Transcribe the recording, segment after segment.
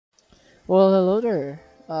Well, hello there.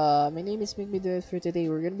 My name is Migmidu. For today,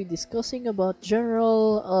 we're gonna be discussing about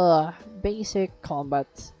general, basic combat,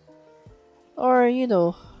 or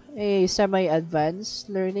a semi-advanced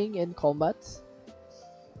learning in combat.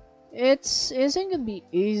 It's isn't gonna be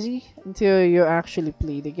easy until you actually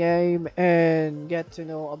play the game and get to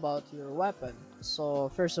know about your weapon.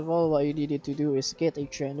 So first of all, what you needed to do is get a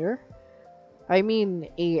trainer. I mean,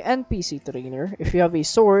 a NPC trainer. If you have a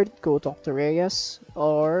sword, go talk to Reyes.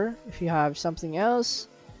 Or if you have something else,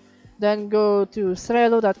 then go to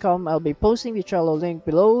Trello.com. I'll be posting the Trello link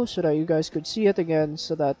below so that you guys could see it again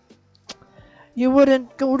so that you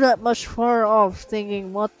wouldn't go that much far off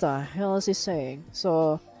thinking, what the hell is he saying?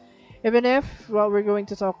 So, even if what we're going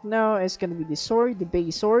to talk now is going to be the sword, the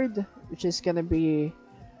base sword, which is going to be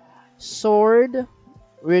sword,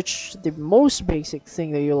 which the most basic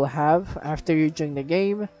thing that you'll have after you join the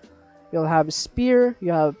game. You'll have spear,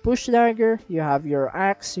 you have push dagger, you have your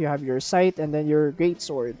axe, you have your sight, and then your great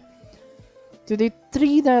sword. To the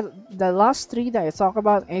last three that I talk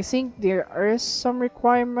about, I think there are some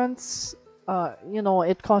requirements.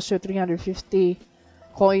 It costs you 350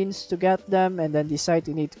 coins to get them, and then decide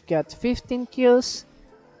you need to get 15 kills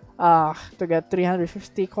to get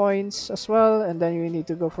 350 coins as well, and then you need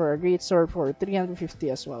to go for a great sword for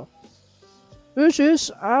 350 as well, which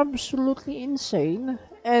is absolutely insane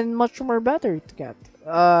and much more better to get.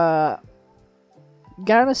 Gotta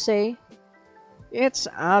say, it's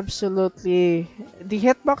absolutely the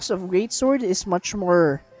hitbox of greatsword is much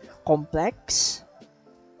more complex,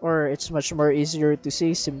 or it's much more easier to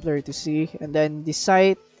see, simpler to see, and then the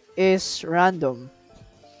sight is random.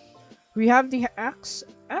 We have the axe.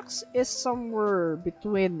 Axe is somewhere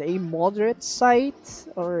between a moderate sight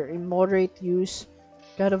or a moderate use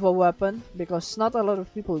kind of a weapon because not a lot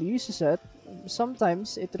of people uses it.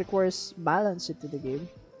 Sometimes it requires balance into the game,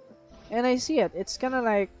 and I see it. It's kind of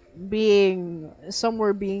like being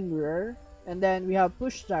rare, and then we have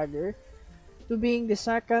push dagger to being the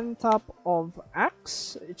second top of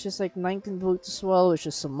axe, which is like 19 volts as well, which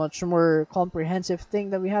is a much more comprehensive thing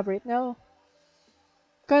that we have right now.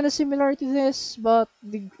 Kind of similar to this, but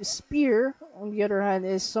the spear, on the other hand,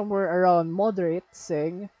 is somewhere around moderate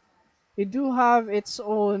thing. It do have its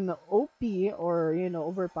own OP or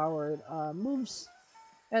overpowered moves,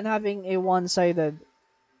 and having a one-sided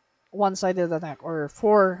attack or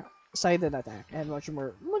four-sided attack, and much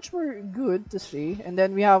more good to see. And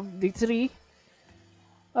then we have the three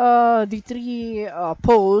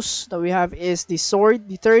pose that we have is the sword.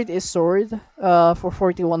 The third is sword for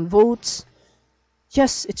 41 votes.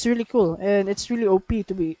 Yes, it's really cool and it's really OP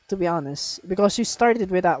to be honest, because you started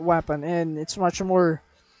with that weapon and it's much more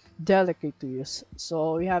delicate to use.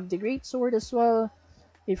 So we have the great sword as well,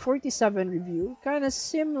 a 47 review, kind of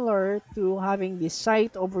similar to having the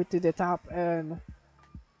sight over to the top, and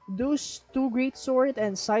those two great sword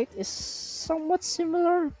and sight is somewhat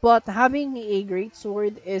similar, but having a great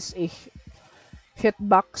sword is a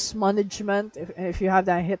hitbox management. If you have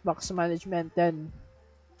that hitbox management, then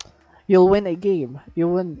you'll win a game.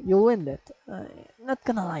 You'll win it. Not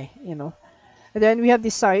gonna lie. And then we have the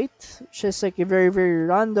sight, which is like a very very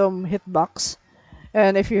random hitbox.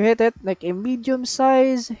 And if you hit it like a medium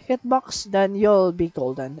size hitbox, then you'll be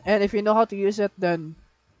golden. And if you know how to use it, then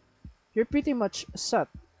you're pretty much set.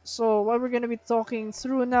 So what we're gonna be talking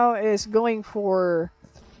through now is going for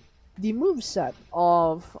the move set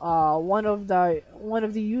of one of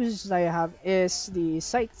the uses that I have is the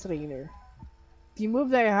sight trainer. The move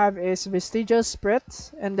that I have is vestigial spread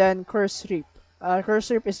and then curse reap.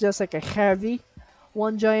 Curse reap is just like a heavy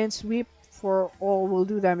one giant sweep for all will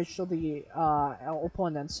do damage to the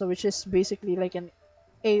opponent. So which is basically like an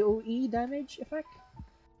AoE damage effect.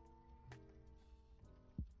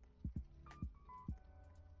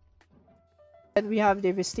 And we have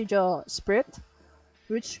the vestigial spread,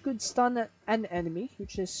 which could stun an enemy,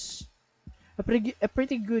 which is a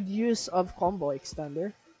pretty good use of combo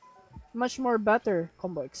extender. Much more better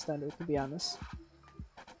combo extender to be honest.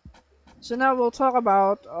 So now we'll talk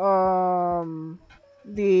about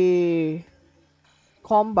the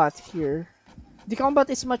combat here. The combat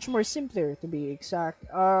is much more simpler to be exact.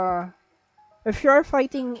 If you're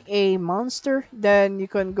fighting a monster, then you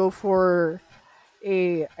can go for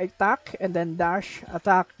a attack and then dash,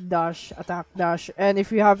 attack, dash, attack, dash. And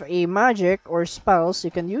if you have a magic or spells,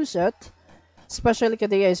 you can use it. Especially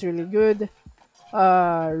Kadea is really good.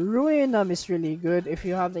 Ruinum is really good if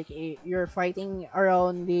you have you're fighting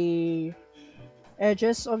around the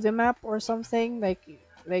edges of the map or something, like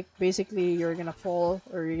basically you're gonna fall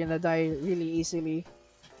or you're gonna die really easily.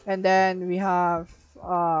 And then we have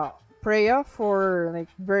Preya for like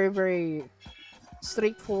very very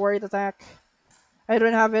straightforward attack. I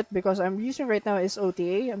don't have it because I'm using right now is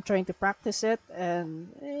OTA. I'm trying to practice it, and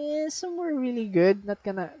somewhere really good. Not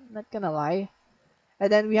gonna lie. And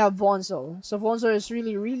then we have Vonzo. So Vonzo is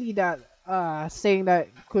really that thing that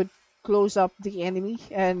could close up the enemy,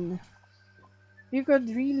 and you could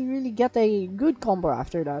really get a good combo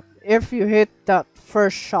after that if you hit that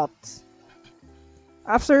first shot.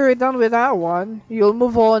 After you're done with that one, you'll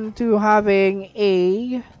move on to having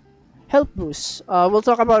a health boost. We'll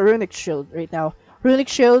talk about Runic Shield right now. Runic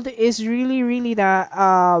Shield is really that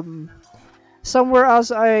somewhere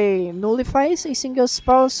else I nullifies a single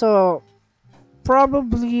spell, so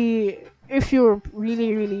probably if you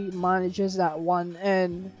really manages that one,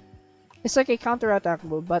 and it's like a counter attack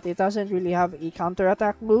move, but it doesn't really have a counter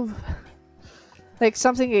attack move. Like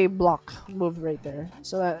something a block move right there.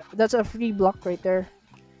 So that's a free block right there.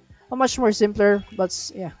 A much more simpler, but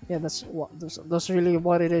yeah, that's really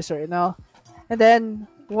what it is right now. And then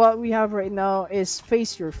what we have right now is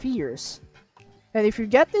face your fears. And if you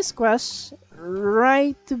get this quest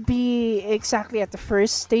right to be exactly at the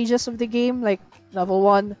first stages of the game, like level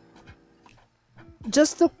 1,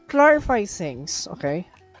 just to clarify things, okay?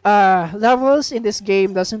 Levels in this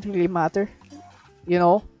game doesn't really matter, you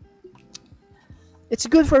know? It's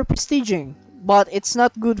good for prestiging, but it's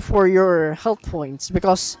not good for your health points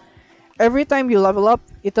because every time you level up,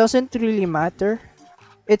 it doesn't really matter.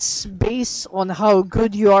 It's based on how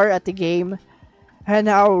good you are at the game and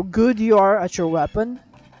how good you are at your weapon.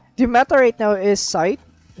 The meta right now is sight,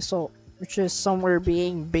 so which is somewhere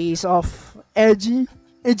being based off edgy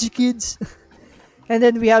kids. And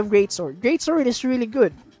then we have greatsword. Greatsword is really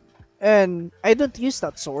good, and I don't use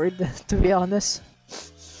that sword to be honest.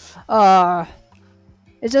 Uh,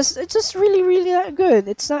 it's just really that good.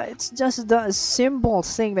 It's just the simple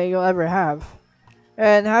thing that you'll ever have,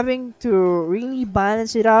 and having to really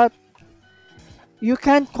balance it out. You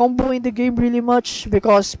can't combo in the game really much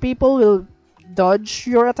because people will dodge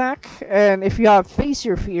your attack, and if you have face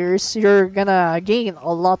your fears, you're gonna gain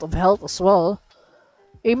a lot of health as well.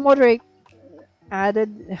 A moderate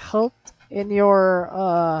added health in your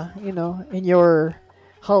in your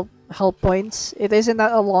health points. It isn't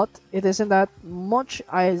that a lot. It isn't that much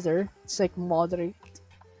either. It's like moderate.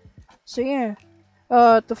 So yeah.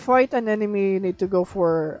 To fight an enemy, you need to go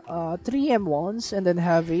for 3 M1s and then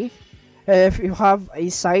heavy. If you have a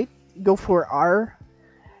sight, go for R.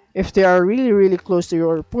 If they are really close to you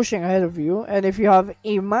or pushing ahead of you, and if you have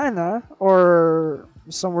a mana or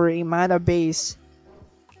somewhere a mana base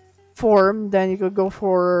form, then you could go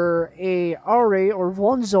for a Aure or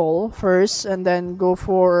Vonzol first, and then go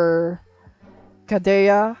for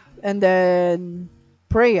Kadea, and then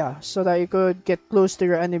Preya, so that you could get close to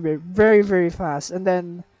your enemy very fast. And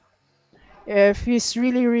then if he's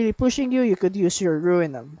really pushing you, you could use your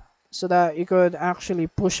Ruinum, so that you could actually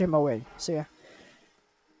push him away. So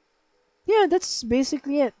yeah, that's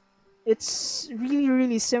basically it. It's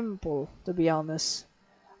really simple, to be honest.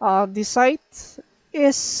 The site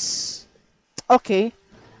is okay.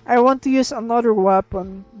 I want to use another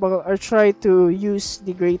weapon, but I'll try to use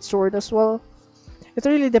the great sword as well. It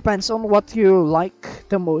really depends on what you like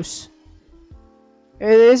the most. It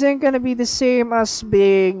isn't gonna be the same as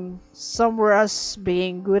being somewhere as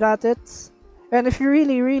being good at it. And if you're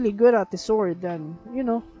really good at the sword, then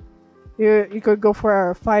you could go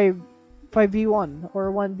for a 5v1 or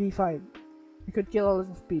 1v5. You could kill a lot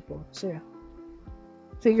of people. So yeah.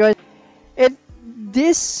 So you guys,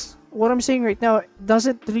 this what I'm saying right now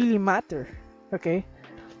doesn't really matter. Okay,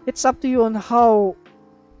 it's up to you on how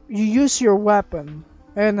you use your weapon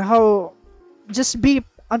and how just be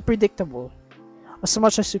unpredictable as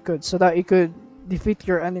much as you could, so that you could defeat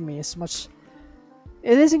your enemy as much.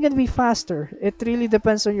 It isn't gonna be faster. It really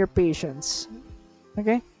depends on your patience.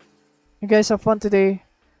 Okay, you guys have fun today.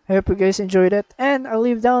 I hope you guys enjoyed it, and I'll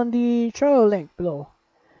leave down the trial link below.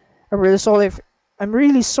 I'm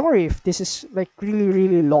really sorry if this is like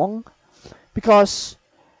really long, because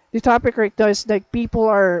the topic right now is like people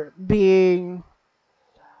are being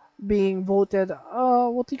voted.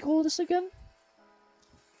 What do you call this again?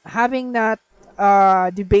 Having that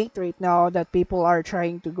debate right now that people are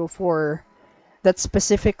trying to go for that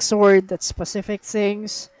specific sword, that specific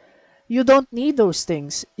things. You don't need those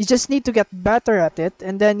things. You just need to get better at it,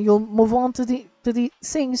 and then you'll move on to the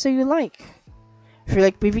things that you like. If you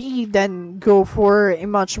like PvE, then go for a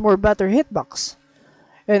much more better hitbox.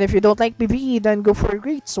 And if you don't like PvE, then go for a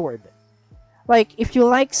great sword. Like, if you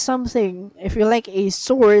like something, if you like a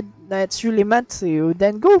sword that's really meant to you,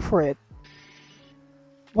 then go for it.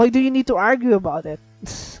 Why do you need to argue about it?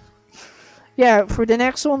 Yeah, for the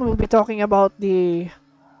next one, we'll be talking about the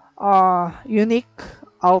unique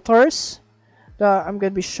altars. that I'm gonna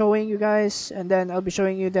be showing you guys, and then I'll be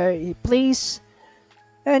showing you the place.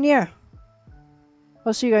 And yeah,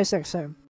 I'll see you guys next time.